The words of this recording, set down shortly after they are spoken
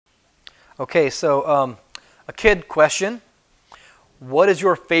Okay, so a kid question. What is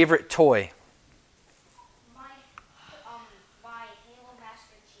your favorite toy? My Halo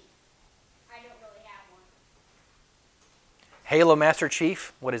Master Chief. I don't really have one. Halo Master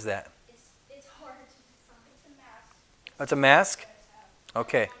Chief? What is that? It's hard to decide. It's a mask. That's a mask?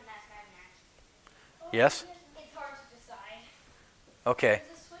 Okay. One mask I haven't actually. Yes? It's hard to decide. Okay.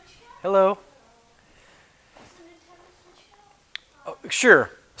 Does the Switch count? Hello? Does the Nintendo Switch count? Oh, sure.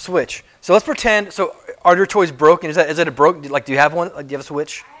 Switch. So let's pretend. So are your toys broken? Is it a broken? Like, do you have one? Like, do you have a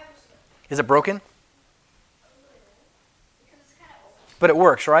Switch? I have a Switch. Is it broken? A little. Because it's kind of old. But it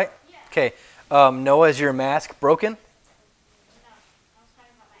works, right? Yeah. Okay. Noah, is your mask broken? No. I was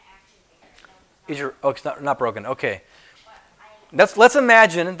talking about my action figure. Is your? Oh, it's not broken. Okay. But Let's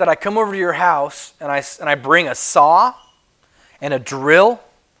imagine that I come over to your house and I bring a saw and a drill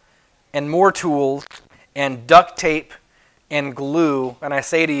and more tools and duct tape and glue, and I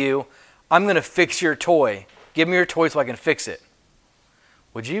say to you, I'm going to fix your toy. Give me your toy so I can fix it.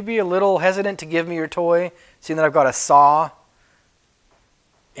 Would you be a little hesitant to give me your toy, seeing that I've got a saw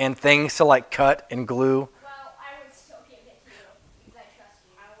and things to like cut and glue? Well, I would still give it to you because I trust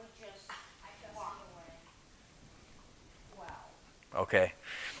you. I trust walk away. Wow. Okay.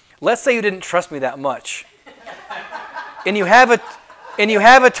 Let's say you didn't trust me that much. And you have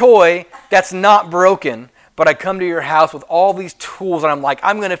a toy that's not broken, but I come to your house with all these tools and I'm like,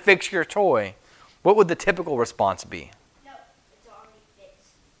 I'm going to fix your toy. What would the typical response be? No, it's already fixed.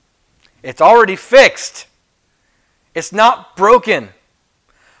 It's already fixed. It's not broken.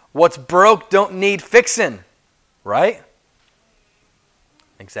 What's broke don't need fixing, right?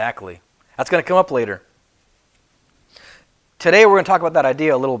 Exactly. That's going to come up later. Today we're going to talk about that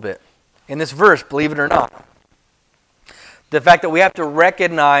idea a little bit. In this verse, believe it or not, the fact that we have to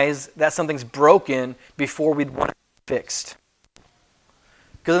recognize that something's broken before we'd want it fixed.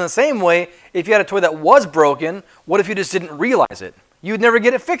 Because in the same way, if you had a toy that was broken, what if you just didn't realize it? You'd never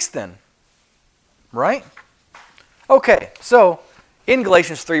get it fixed then. Right? Okay, so in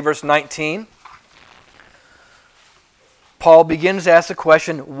Galatians 3, verse 19, Paul begins to ask the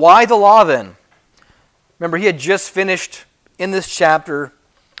question, why the law then? Remember, he had just finished in this chapter,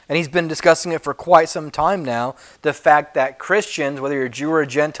 and he's been discussing it for quite some time now, the fact that Christians, whether you're a Jew or a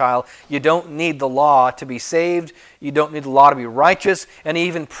Gentile, you don't need the law to be saved, you don't need the law to be righteous, and he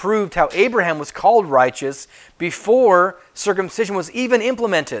even proved how Abraham was called righteous before circumcision was even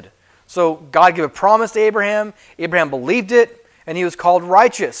implemented. So God gave a promise to Abraham, Abraham believed it, and he was called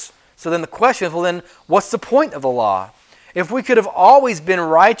righteous. So then the question is, well then, what's the point of the law? If we could have always been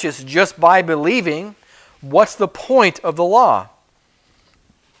righteous just by believing, what's the point of the law?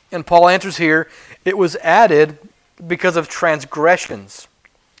 And Paul answers here, it was added because of transgressions.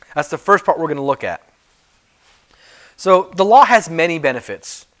 That's the first part we're going to look at. So the law has many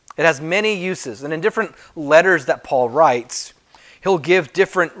benefits. It has many uses. And in different letters that Paul writes, he'll give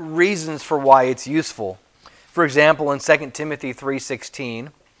different reasons for why it's useful. For example, in 2 Timothy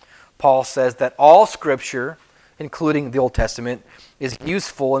 3:16, Paul says that all Scripture, including the Old Testament, is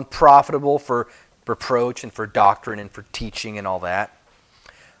useful and profitable for reproach and for doctrine and for teaching and all that.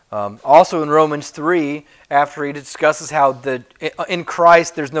 Also in Romans 3, after he discusses how in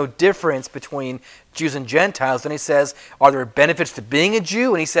Christ there's no difference between Jews and Gentiles, then he says, are there benefits to being a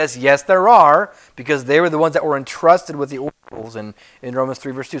Jew? And he says, yes, there are, because they were the ones that were entrusted with the oracles in Romans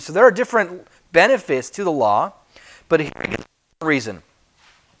 3, verse 2. So there are different benefits to the law, but here's the reason.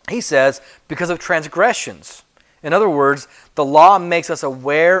 He says, because of transgressions. In other words, the law makes us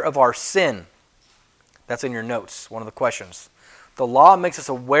aware of our sin. That's in your notes, one of the questions. The law makes us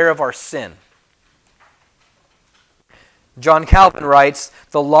aware of our sin. John Calvin writes,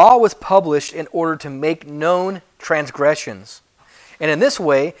 the law was published in order to make known transgressions, and in this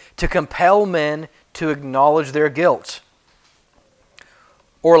way to compel men to acknowledge their guilt.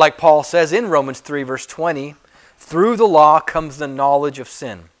 Or like Paul says in Romans 3, verse 20, through the law comes the knowledge of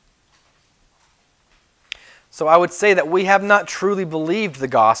sin. So I would say that we have not truly believed the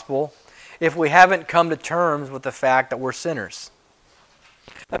gospel if we haven't come to terms with the fact that we're sinners.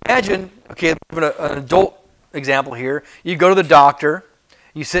 Imagine, okay, an adult example here. You go to the doctor,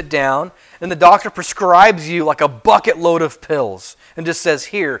 you sit down, and the doctor prescribes you like a bucket load of pills and just says,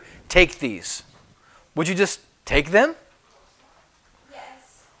 here, take these. Would you just take them?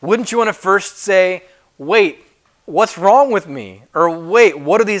 Yes. Wouldn't you want to first say, wait, what's wrong with me? Or wait,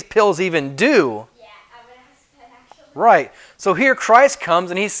 what do these pills even do? Yeah, I would ask that actually. Right. So here Christ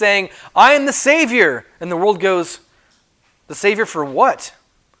comes and he's saying, I am the Savior. And the world goes, the Savior for what?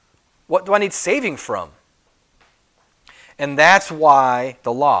 What do I need saving from? And that's why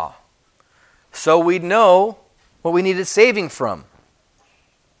the law. So we'd know what we needed saving from.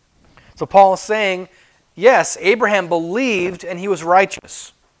 So Paul is saying, yes, Abraham believed and he was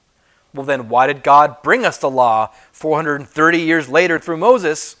righteous. Well, then why did God bring us the law 430 years later through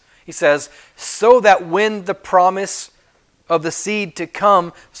Moses? He says, so that when the promise of the seed to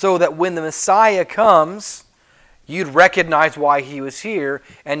come, so that when the Messiah comes, you'd recognize why he was here,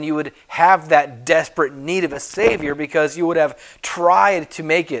 and you would have that desperate need of a Savior because you would have tried to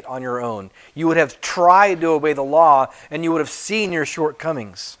make it on your own. You would have tried to obey the law, and you would have seen your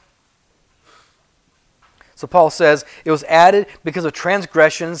shortcomings. So Paul says, it was added because of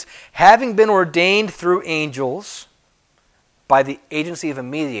transgressions, having been ordained through angels by the agency of a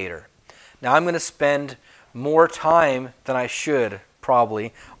mediator. Now I'm going to spend more time than I should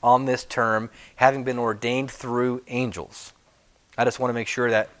probably on this term, having been ordained through angels. I just want to make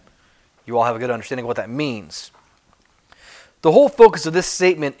sure that you all have a good understanding of what that means. The whole focus of this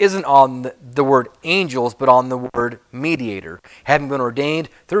statement isn't on the word angels, but on the word mediator. Having been ordained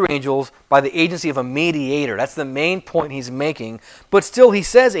through angels by the agency of a mediator. That's the main point he's making. But still he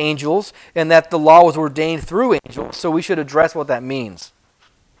says angels, and that the law was ordained through angels, so we should address what that means.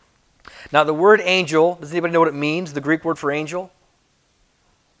 Now the word angel, does anybody know what it means, the Greek word for angel?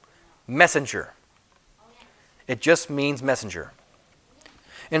 Messenger. It just means messenger.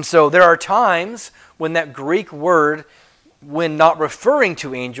 And so there are times when that Greek word, when not referring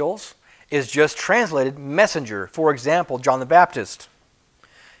to angels, is just translated messenger. For example, John the Baptist.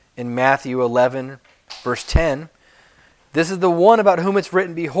 In Matthew 11, verse 10, this is the one about whom it's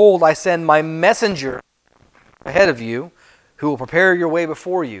written, behold, I send my messenger ahead of you, who will prepare your way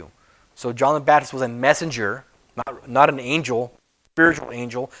before you. So John the Baptist was a messenger, not an angel, spiritual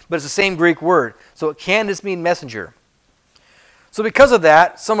angel, but it's the same Greek word. So it can just mean messenger. So because of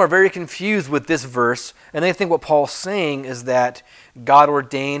that, some are very confused with this verse, and they think what Paul's saying is that God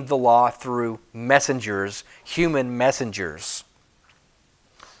ordained the law through messengers, human messengers.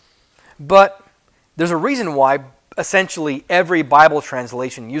 But there's a reason why essentially every Bible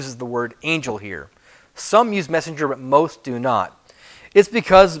translation uses the word angel here. Some use messenger, but most do not. It's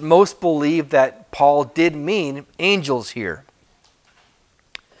because most believe that Paul did mean angels here.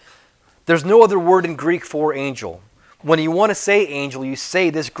 There's no other word in Greek for angel. When you want to say angel, you say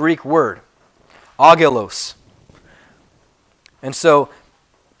this Greek word, angelos. And so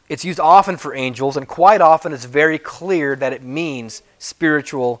it's used often for angels, and quite often it's very clear that it means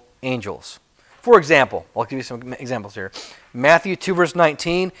spiritual angels. For example, I'll give you some examples here. Matthew 2 verse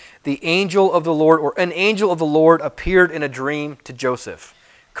 19, the angel of the Lord, or an angel of the Lord appeared in a dream to Joseph.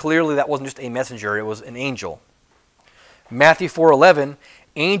 Clearly that wasn't just a messenger, it was an angel. Matthew 4:11,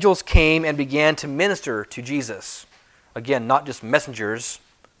 angels came and began to minister to Jesus. Again, not just messengers,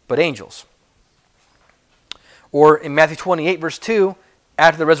 but angels. Or in Matthew 28 verse 2,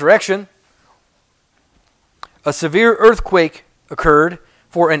 after the resurrection, a severe earthquake occurred,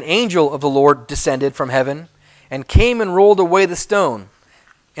 for an angel of the Lord descended from heaven and came and rolled away the stone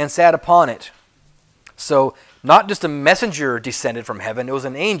and sat upon it. So not just a messenger descended from heaven, it was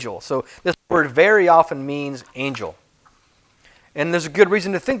an angel. So this word very often means angel. And there's a good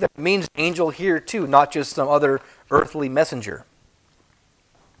reason to think that it means angel here too, not just some other earthly messenger.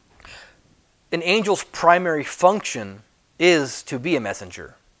 An angel's primary function is to be a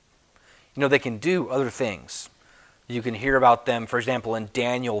messenger. You know, they can do other things. You can hear about them, for example, in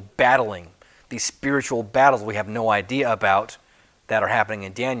Daniel battling, these spiritual battles we have no idea about that are happening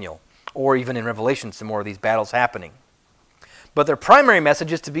in Daniel, or even in Revelation, some more of these battles happening. But their primary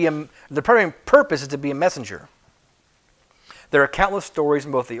message is their primary purpose is to be a messenger. There are countless stories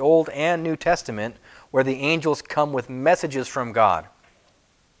in both the Old and New Testament where the angels come with messages from God.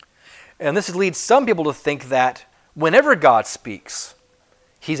 And this leads some people to think that whenever God speaks,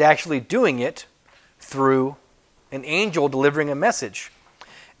 he's actually doing it through an angel delivering a message.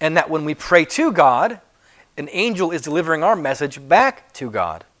 And that when we pray to God, an angel is delivering our message back to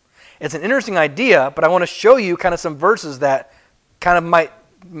God. It's an interesting idea, but I want to show you kind of some verses that kind of might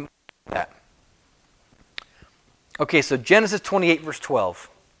that. Okay, so Genesis 28 verse 12.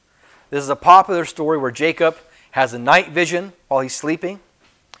 This is a popular story where Jacob has a night vision while he's sleeping.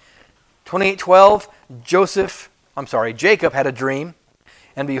 28:12, Jacob had a dream,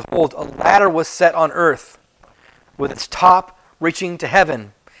 and behold, a ladder was set on earth, with its top reaching to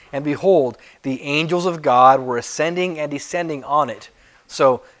heaven. And behold, the angels of God were ascending and descending on it.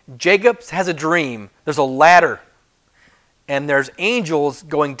 So Jacob has a dream. There's a ladder. And there's angels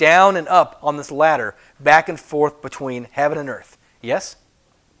going down and up on this ladder, back and forth between heaven and earth. Yes?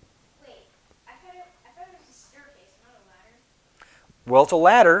 Wait, I thought it was a staircase, not a ladder. Well, it's a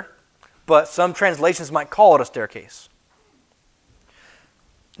ladder, but some translations might call it a staircase.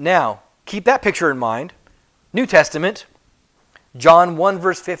 Now, keep that picture in mind. New Testament, John 1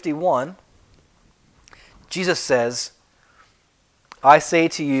 verse 51, Jesus says, I say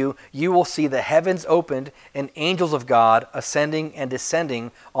to you, you will see the heavens opened and angels of God ascending and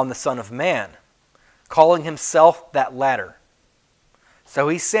descending on the Son of Man, calling himself that ladder. So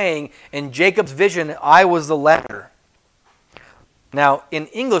he's saying, in Jacob's vision, I was the ladder. Now, in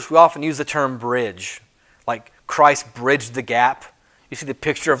English, we often use the term bridge, like Christ bridged the gap. You see the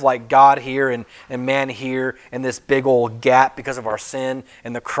picture of like God here and man here, and this big old gap because of our sin,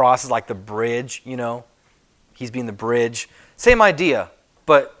 and the cross is like the bridge, you know. He's being the bridge. Same idea,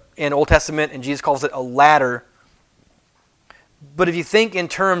 but in Old Testament, and Jesus calls it a ladder. But if you think in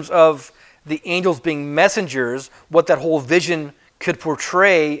terms of the angels being messengers, what that whole vision could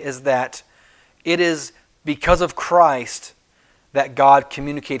portray is that it is because of Christ that God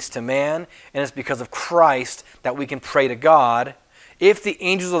communicates to man, and it's because of Christ that we can pray to God. If the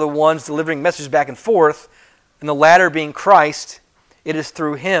angels are the ones delivering messages back and forth, and the ladder being Christ, it is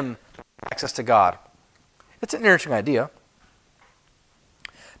through him access to God. It's an interesting idea.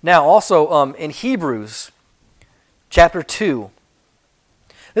 Now, also in Hebrews chapter 2,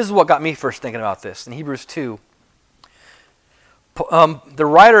 this is what got me first thinking about this. In Hebrews 2, the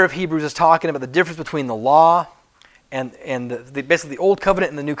writer of Hebrews is talking about the difference between the law and basically the Old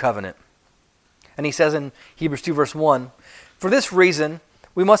Covenant and the New Covenant. And he says in Hebrews 2 verse 1, for this reason,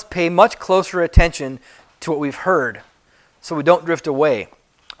 we must pay much closer attention to what we've heard, so we don't drift away.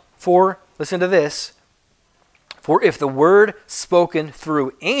 For, listen to this, for if the word spoken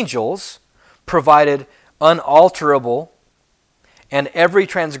through angels provided unalterable, and every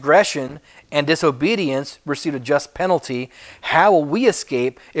transgression and disobedience received a just penalty, how will we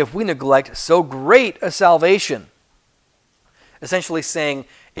escape if we neglect so great a salvation? Essentially saying,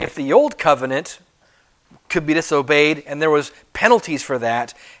 if the old covenant could be disobeyed and there was penalties for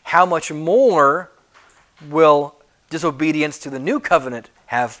that, how much more will disobedience to the new covenant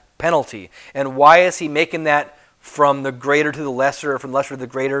have penalty? And why is he making that from the greater to the lesser, or from lesser to the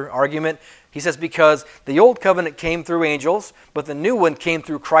greater argument? He says because the old covenant came through angels, but the new one came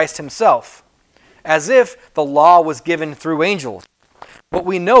through Christ himself, as if the law was given through angels. But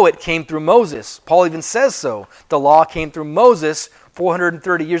we know it came through Moses. Paul even says so. The law came through Moses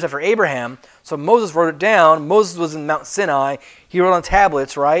 430 years after Abraham. So Moses wrote it down. Moses was in Mount Sinai. He wrote on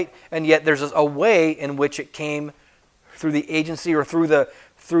tablets, right? And yet there's a way in which it came through the agency or through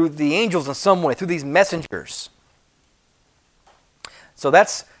the angels in some way, through these messengers. So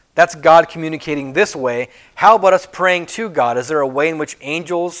that's God communicating this way. How about us praying to God? Is there a way in which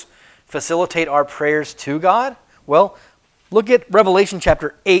angels facilitate our prayers to God? Well, look at Revelation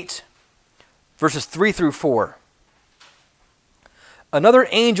chapter 8, verses 3 through 4. Another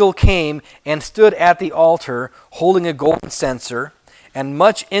angel came and stood at the altar, holding a golden censer, and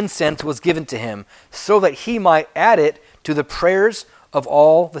much incense was given to him, so that he might add it to the prayers of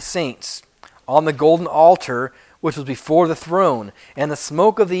all the saints. On the golden altar, which was before the throne, and the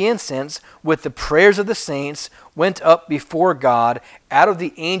smoke of the incense with the prayers of the saints went up before God out of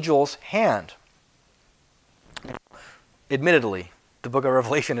the angel's hand. Admittedly, the book of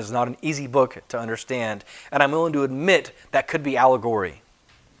Revelation is not an easy book to understand, and I'm willing to admit that could be allegory.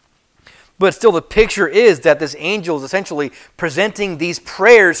 But still, the picture is that this angel is essentially presenting these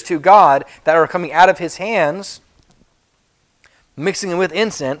prayers to God that are coming out of his hands, mixing them with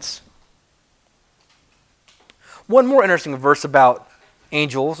incense. One more interesting verse about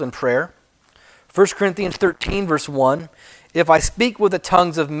angels and prayer. 1 Corinthians 13, verse 1. If I speak with the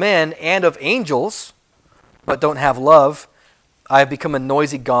tongues of men and of angels, but don't have love, I have become a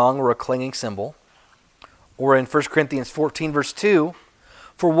noisy gong or a clanging cymbal. Or in 1 Corinthians 14, verse 2,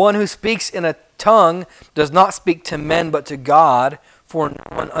 for one who speaks in a tongue does not speak to men but to God, for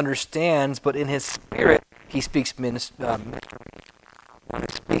no one understands, but in his spirit he speaks mystery. One who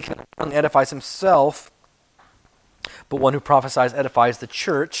speaks in a tongue edifies himself, but one who prophesies edifies the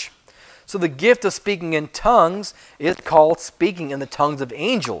church. So the gift of speaking in tongues is called speaking in the tongues of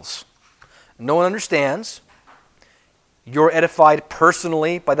angels. No one understands. You're edified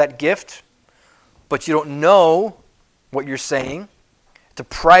personally by that gift, but you don't know what you're saying. It's a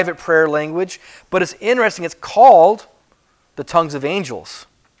private prayer language, but it's interesting. It's called the tongues of angels.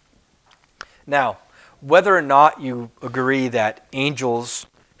 Now, whether or not you agree that angels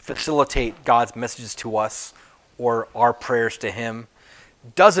facilitate God's messages to us or our prayers to him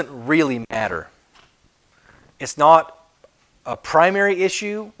doesn't really matter. It's not a primary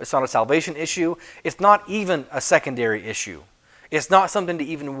issue. It's not a salvation issue. It's not even a secondary issue. It's not something to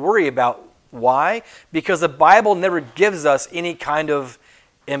even worry about. Why? Because the Bible never gives us any kind of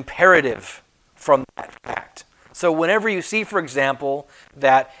imperative from that fact. So whenever you see, for example,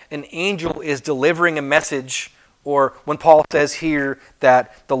 that an angel is delivering a message Or when Paul says here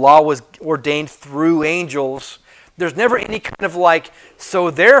that the law was ordained through angels, there's never any kind of like,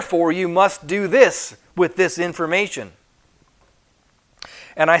 so therefore you must do this with this information.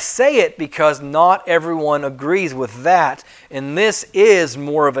 And I say it because not everyone agrees with that, and this is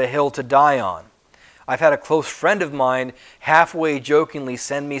more of a hill to die on. I've had a close friend of mine halfway jokingly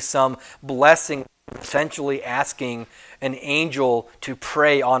send me some blessing, essentially asking an angel to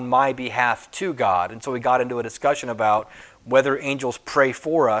pray on my behalf to God. And so we got into a discussion about whether angels pray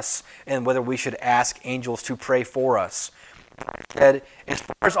for us and whether we should ask angels to pray for us. I said, as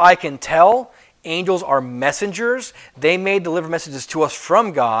far as I can tell, angels are messengers. They may deliver messages to us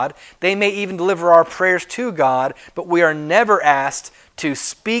from God. They may even deliver our prayers to God, but we are never asked to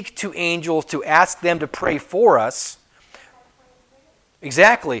speak to angels to ask them to pray for us.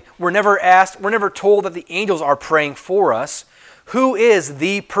 Exactly. We're never told that the angels are praying for us. Who is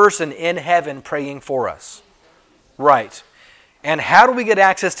the person in heaven praying for us? Right. And how do we get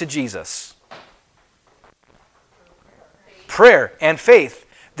access to Jesus? Prayer and faith.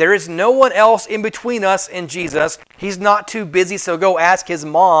 There is no one else in between us and Jesus. He's not too busy, so go ask his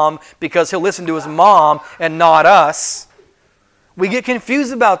mom because he'll listen to his mom and not us. We get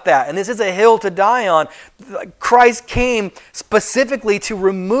confused about that, and this is a hill to die on. Christ came specifically to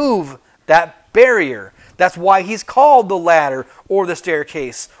remove that barrier. That's why he's called the ladder or the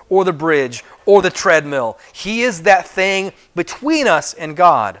staircase or the bridge or the treadmill. He is that thing between us and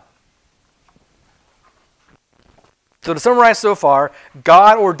God. So to summarize so far,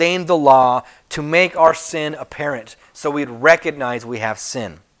 God ordained the law to make our sin apparent, so we'd recognize we have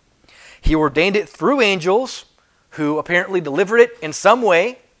sin. He ordained it through angels, who apparently delivered it in some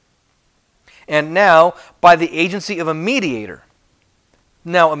way, and now by the agency of a mediator.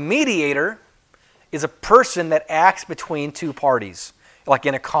 Now, a mediator is a person that acts between two parties, like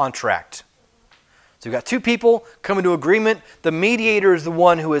in a contract. So you've got two people coming to agreement. The mediator is the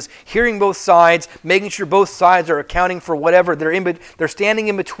one who is hearing both sides, making sure both sides are accounting for whatever. They're standing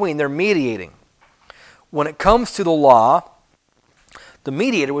in between. They're mediating. When it comes to the law, the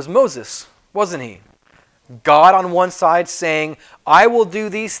mediator was Moses, wasn't he? God on one side saying, I will do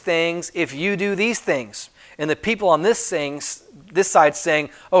these things if you do these things. And the people on this side saying,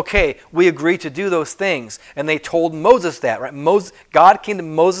 okay, we agree to do those things. And they told Moses that, right? God came to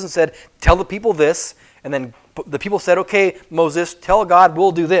Moses and said, tell the people this. And then the people said, okay, Moses, tell God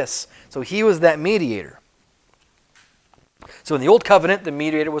we'll do this. So he was that mediator. So in the Old Covenant, the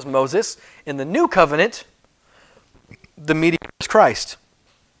mediator was Moses. In the New Covenant, the mediator is Christ.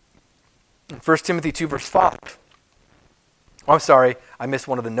 1 Timothy 2 verse 5. Oh, I'm sorry, I missed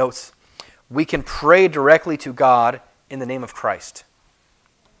one of the notes. We can pray directly to God in the name of Christ.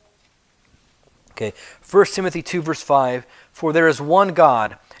 Okay, 1 Timothy 2 verse 5. For there is one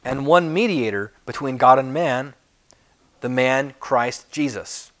God and one mediator between God and man, the man Christ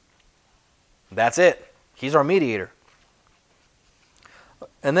Jesus. That's it. He's our mediator.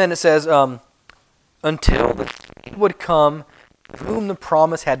 And then it says, until the seed would come, to whom the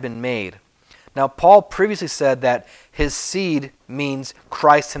promise had been made. Now, Paul previously said that his seed means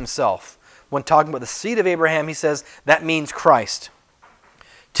Christ himself. When talking about the seed of Abraham, he says that means Christ.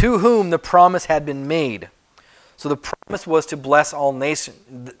 To whom the promise had been made. So the promise was to bless all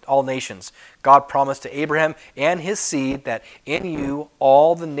nations. God promised to Abraham and his seed that in you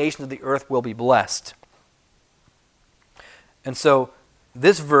all the nations of the earth will be blessed. And so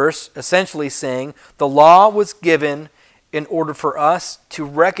this verse essentially saying the law was given in order for us to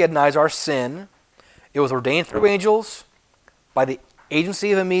recognize our sin. It was ordained through angels by the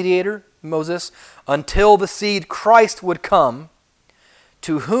agency of a mediator, Moses, until the seed Christ would come,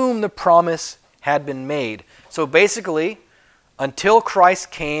 to whom the promise had been made. So basically, until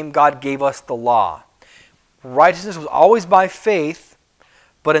Christ came, God gave us the law. Righteousness was always by faith,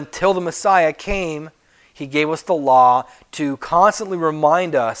 but until the Messiah came, he gave us the law to constantly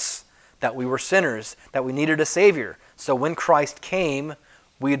remind us that we were sinners, that we needed a Savior. So when Christ came,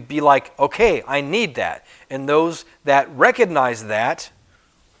 we'd be like, okay, I need that. And those that recognized that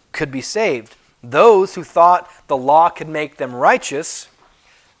could be saved. Those who thought the law could make them righteous,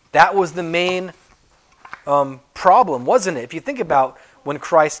 that was the main problem, wasn't it? If you think about when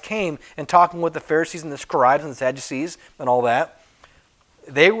Christ came and talking with the Pharisees and the scribes and the Sadducees and all that,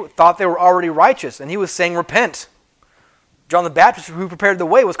 they thought they were already righteous, and he was saying, repent. John the Baptist, who prepared the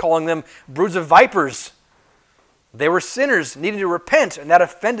way, was calling them broods of vipers. They were sinners, needing to repent, and that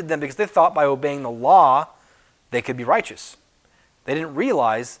offended them because they thought by obeying the law, they could be righteous. They didn't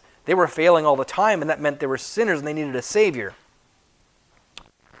realize they were failing all the time, and that meant they were sinners and they needed a Savior.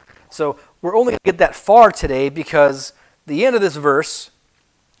 So we're only going to get that far today because the end of this verse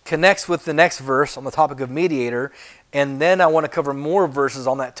connects with the next verse on the topic of mediator, and then I want to cover more verses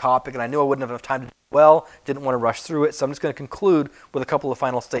on that topic, and I knew I wouldn't have enough time to do it well, didn't want to rush through it, so I'm just going to conclude with a couple of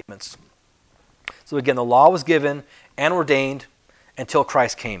final statements. So again, the law was given and ordained until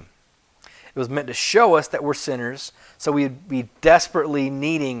Christ came. It was meant to show us that we're sinners, so we'd be desperately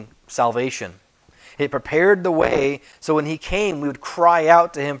needing salvation. It prepared the way so when he came, we would cry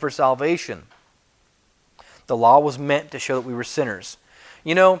out to him for salvation. The law was meant to show that we were sinners.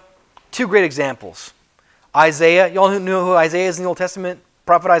 You know, two great examples. Isaiah, you all know who Isaiah is in the Old Testament?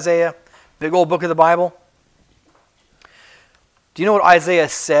 Prophet Isaiah, big old book of the Bible. Do you know what Isaiah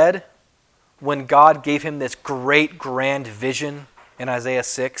said when God gave him this great, grand vision in Isaiah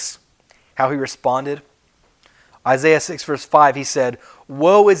 6? How he responded? Isaiah 6 verse 5, he said,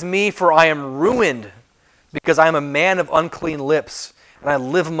 "Woe is me, for I am ruined, because I am a man of unclean lips, and I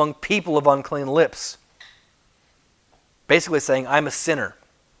live among people of unclean lips." Basically saying, I'm a sinner.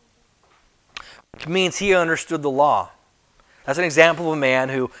 Which means he understood the law. That's an example of a man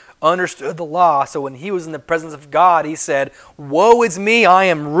who understood the law. So when he was in the presence of God, he said, "Woe is me, I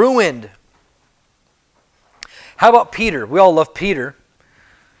am ruined." How about Peter? We all love Peter.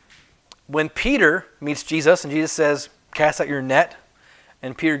 When Peter meets Jesus and Jesus says, "Cast out your net,"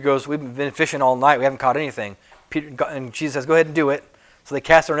 and Peter goes, "We've been fishing all night, we haven't caught anything." And Jesus says, "Go ahead and do it." So they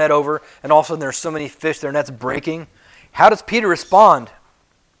cast their net over, and all of a sudden there's so many fish, their net's breaking. How does Peter respond?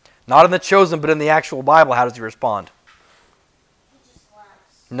 Not in the Chosen, but in the actual Bible, how does he respond? He just laughs.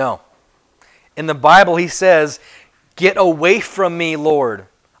 No. In the Bible, he says, "Get away from me, Lord.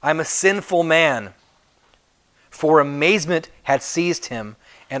 I'm a sinful man." For amazement had seized him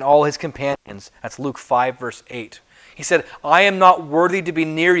and all his companions. That's Luke 5, verse 8. He said, "I am not worthy to be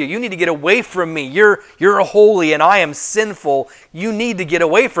near you. You need to get away from me. You're holy and I am sinful. You need to get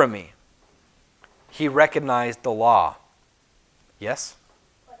away from me." He recognized the law. Yes?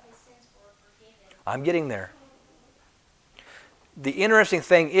 But his sins were forgiven. I'm getting there. The interesting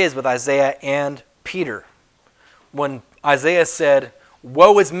thing is with Isaiah and Peter, when Isaiah said,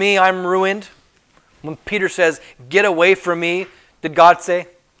 "Woe is me, I'm ruined," when Peter says, "Get away from me," did God say,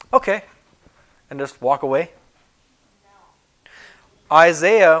 "Okay," and just walk away? No.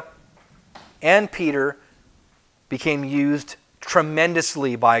 Isaiah and Peter became used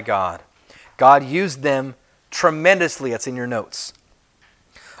tremendously by God. God used them tremendously. That's in your notes.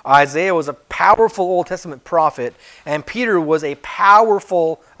 Isaiah was a powerful Old Testament prophet, and Peter was a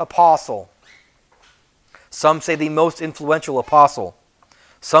powerful apostle. Some say the most influential apostle.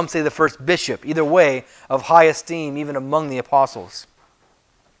 Some say the first bishop. Either way, of high esteem even among the apostles.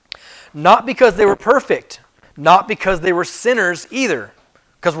 Not because they were perfect, not because they were sinners either,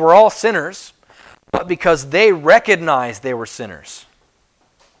 because we're all sinners, but because they recognized they were sinners.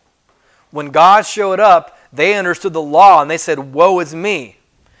 When God showed up, they understood the law and they said, "Woe is me."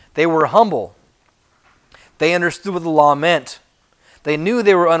 They were humble. They understood what the law meant. They knew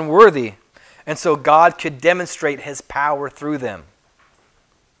they were unworthy, and so God could demonstrate his power through them.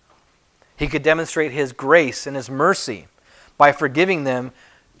 He could demonstrate his grace and his mercy by forgiving them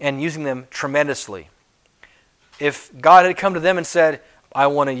and using them tremendously. If God had come to them and said, "I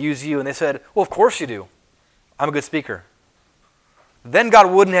want to use you," and they said, "Well, of course you do. I'm a good speaker," then God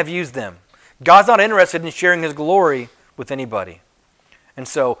wouldn't have used them. God's not interested in sharing his glory with anybody. And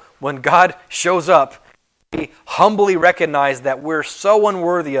so when God shows up, we humbly recognize that we're so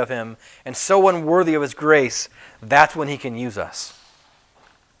unworthy of him and so unworthy of his grace, that's when he can use us.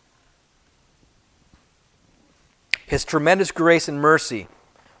 His tremendous grace and mercy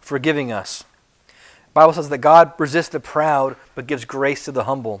forgiving us. The Bible says that God resists the proud but gives grace to the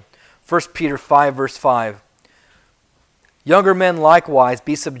humble. 1 Peter 5, verse 5. "Younger men likewise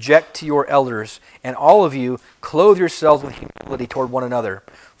be subject to your elders, and all of you clothe yourselves with humility toward one another.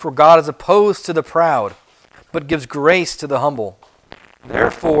 For God is opposed to the proud, but gives grace to the humble.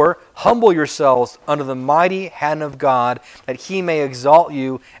 Therefore, humble yourselves under the mighty hand of God, that he may exalt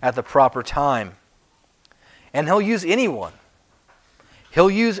you at the proper time." And he'll use anyone. He'll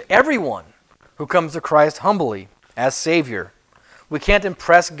use everyone who comes to Christ humbly as Savior. We can't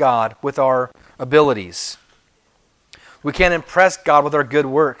impress God with our abilities. We can't impress God with our good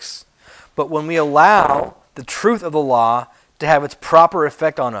works. But when we allow the truth of the law to have its proper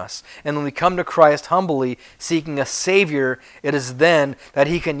effect on us, and when we come to Christ humbly, seeking a Savior, it is then that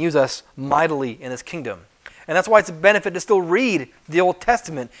he can use us mightily in his kingdom. And that's why it's a benefit to still read the Old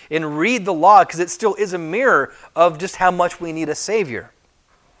Testament and read the law, because it still is a mirror of just how much we need a Savior.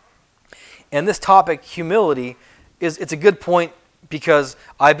 And this topic, humility, it's a good point, because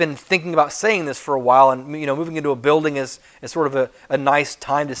I've been thinking about saying this for a while, and moving into a building is sort of a nice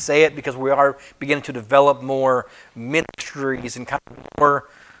time to say it, because we are beginning to develop more ministries and kind of more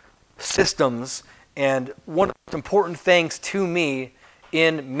systems, and one of the most important things to me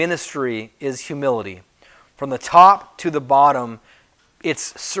in ministry is humility. From the top to the bottom,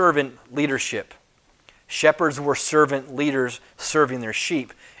 it's servant leadership. Shepherds were servant leaders serving their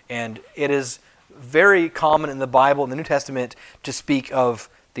sheep, and it is very common in the Bible, in the New Testament, to speak of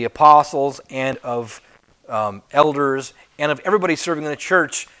the apostles and of elders and of everybody serving in the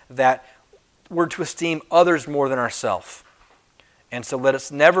church that we're to esteem others more than ourselves. And so let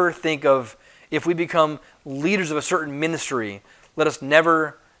us never think of, if we become leaders of a certain ministry, let us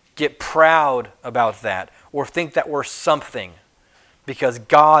never get proud about that or think that we're something, because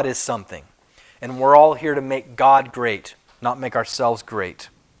God is something. And we're all here to make God great, not make ourselves great.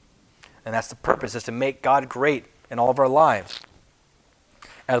 And that's the purpose, is to make God great in all of our lives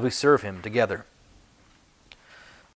as we serve Him together.